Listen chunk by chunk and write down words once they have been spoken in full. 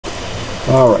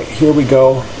Alright, here we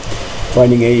go.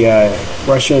 Finding a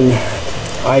Russian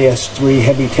IS-3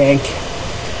 heavy tank.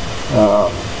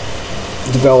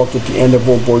 Developed at the end of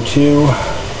World War II.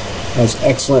 Has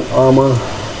excellent armor.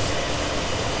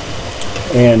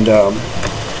 And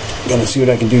gonna see what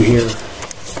I can do here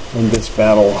in this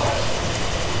battle.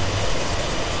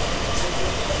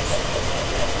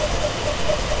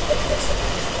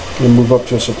 Gonna move up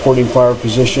to a supporting fire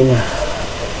position.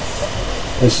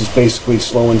 This is basically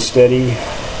slow and steady.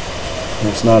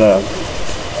 It's not a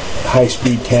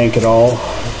high-speed tank at all.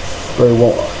 Very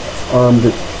well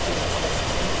armored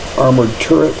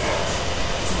turret.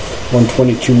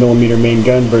 122mm main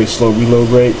gun, very slow reload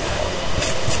rate.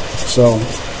 So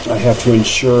I have to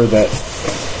ensure that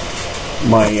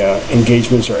my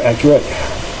engagements are accurate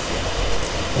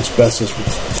as best as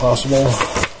possible.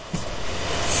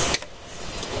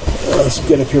 Let's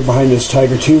get up here behind this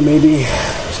Tiger II maybe.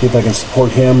 See if I can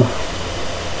support him.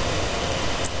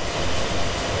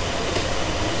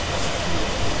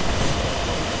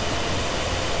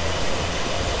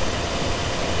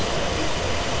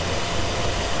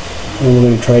 And we're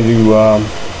going to try to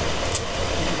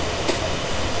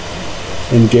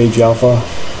engage Alpha.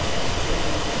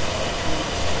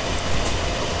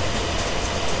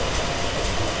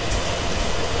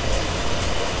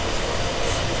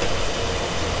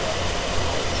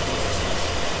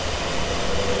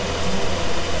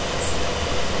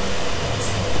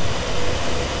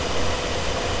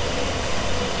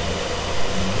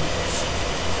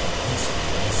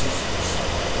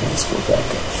 Let's go back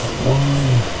up for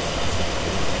one.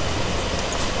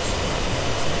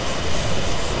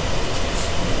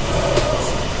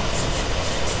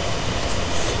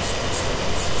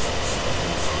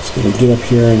 Going to get up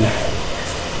here, and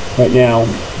right now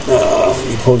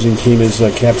the opposing team is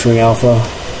capturing Alpha.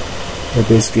 They're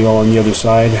basically all on the other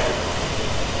side.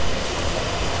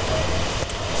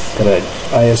 Got an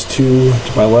IS-2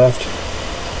 to my left,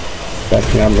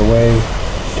 backing out of the way.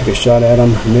 Took a shot at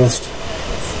him, missed.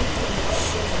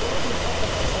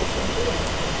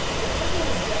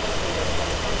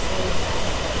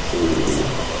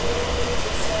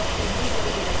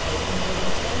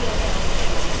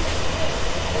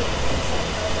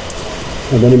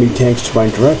 I have enemy tanks to my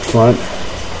direct front,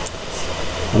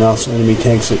 and also enemy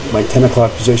tanks at my 10 o'clock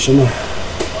position.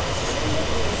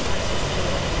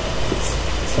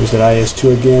 There's that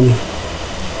IS-2 again.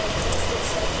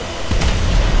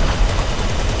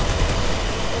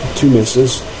 Two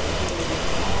misses.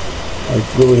 I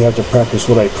really have to practice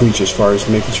what I preach as far as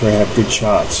making sure I have good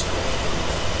shots.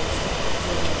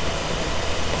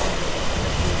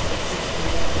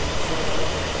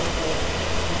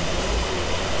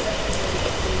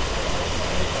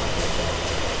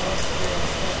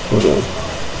 Go to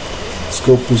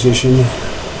scope position.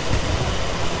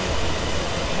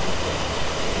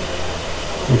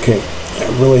 Okay,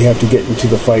 I really have to get into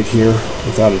the fight here,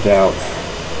 without a doubt.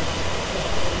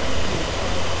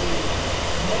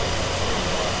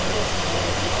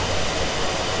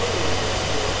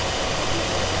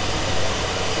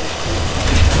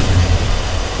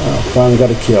 Finally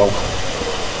got a kill.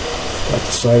 Got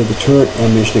the side of the turret,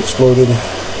 ammunition exploded.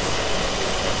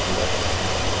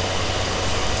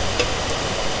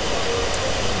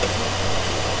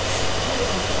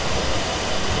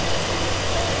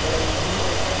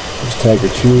 Tiger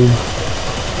II,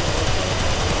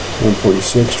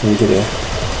 146, trying to get a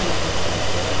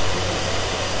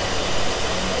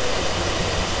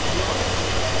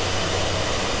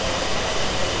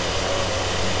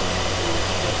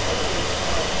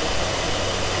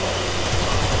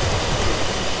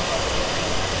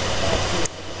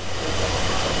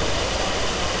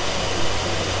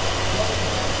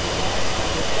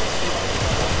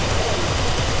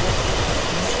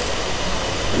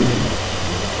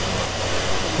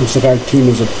looks like our team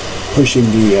is pushing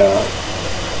the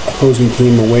opposing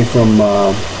team away from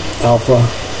Alpha,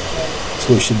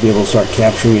 so we should be able to start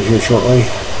capturing it here shortly.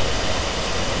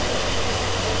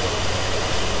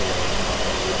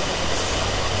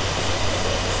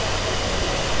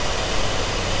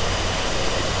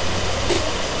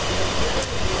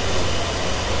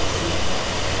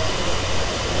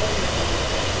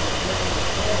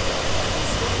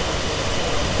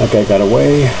 That guy got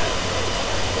away.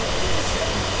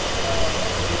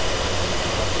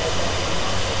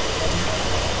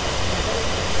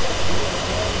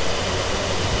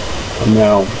 I'm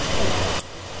now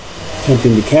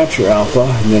attempting to capture Alpha,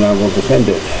 and then I will defend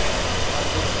it.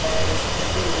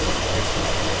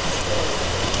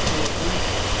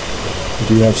 I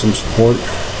do have some support.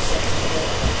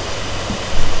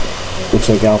 Looks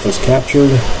like Alpha's captured.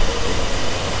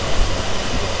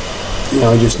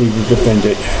 Now I just need to defend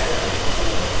it.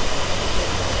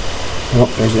 Oh,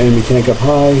 there's an enemy tank up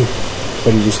high,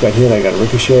 but he just got hit. I got a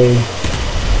ricochet.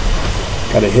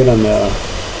 Got a hit on the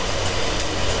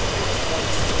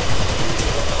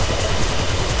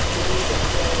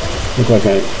look like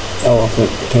an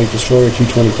elephant tank destroyer.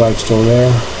 225 still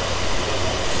there.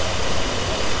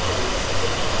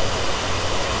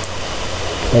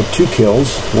 I have 2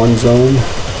 kills, 1 zone.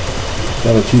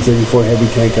 Got a 234 heavy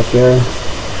tank up there.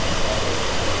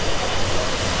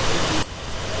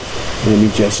 Enemy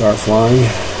jets are flying.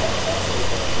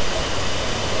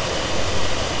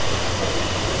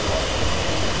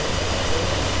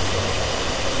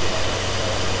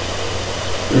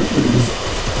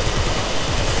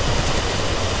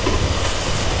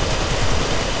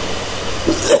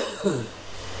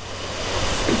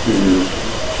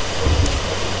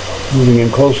 Moving in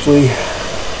closely.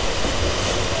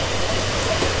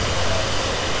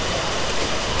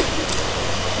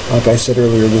 Like I said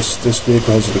earlier, this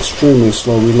vehicle has an extremely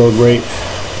slow reload rate.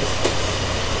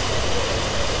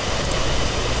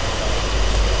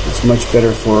 It's much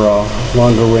better for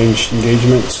longer range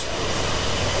engagements.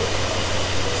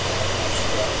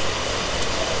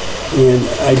 And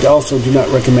I also do not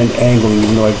recommend angling,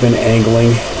 even though I've been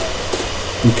angling,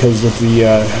 because of the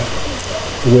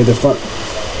way the front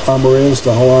armor is,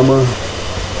 the hull armor.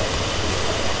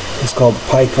 It's called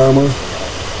pike armor.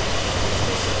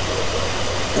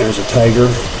 There's a tiger.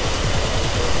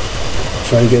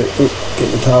 Try to get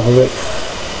the top of it.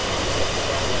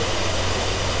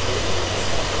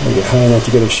 Try to get high enough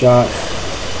to get a shot.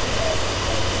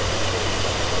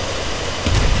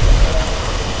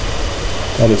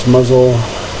 Got its muzzle.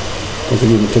 Don't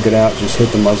think even took it out, just hit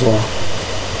the muzzle.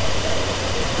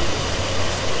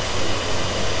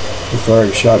 He fired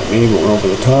a shot at me, but went over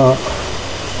the top.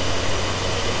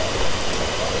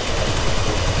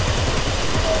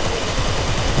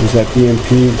 There's that BMP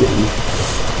getting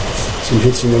some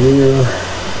hits in the rear.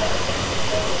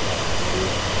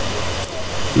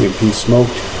 BMP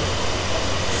smoked.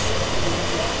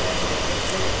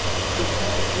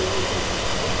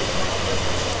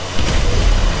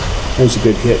 There's a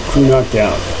good hit. Crew knocked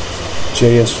out.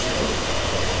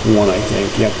 JS1, I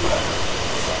think. Yep.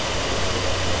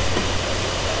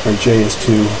 Or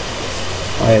JS2.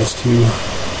 IS-2.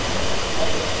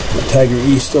 The Tiger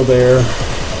E still there.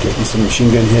 Getting some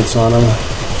machine gun hits on him.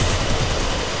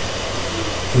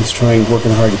 He's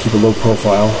working hard to keep a low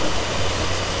profile.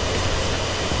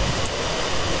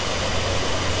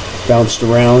 Bounced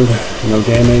around, no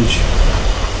damage.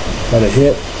 Got a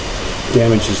hit.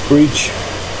 Damage is breach.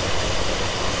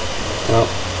 Oh,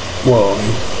 whoa,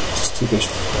 he just took a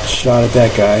shot at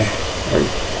that guy. Or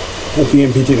that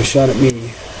BMP took a shot at me.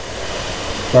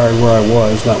 Fired where I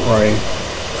was, not where I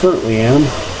currently am.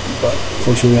 But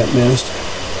fortunately that missed.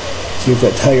 See if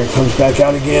that Tiger comes back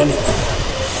out again.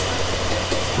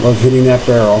 Love hitting that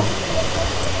barrel.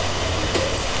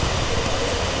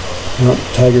 Nope,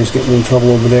 Tiger's getting in trouble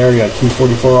over there. You got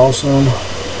T-44 also.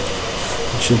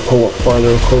 Should pull up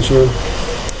farther, closer.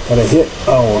 Got a hit.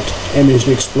 Oh,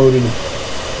 ammunition exploded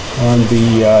on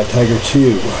the Tiger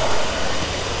 2.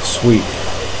 Sweet.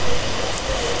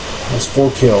 That's 4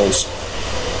 kills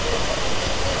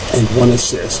and 1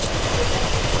 assist.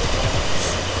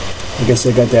 I guess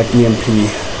I got that BMP.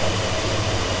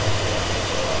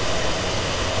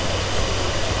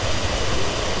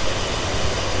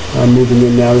 I'm moving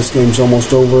in now. This game's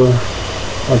almost over.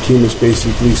 Our team has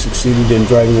basically succeeded in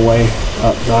driving away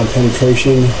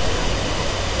non-penetration.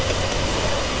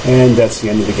 And that's the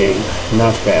end of the game.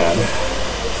 Not bad.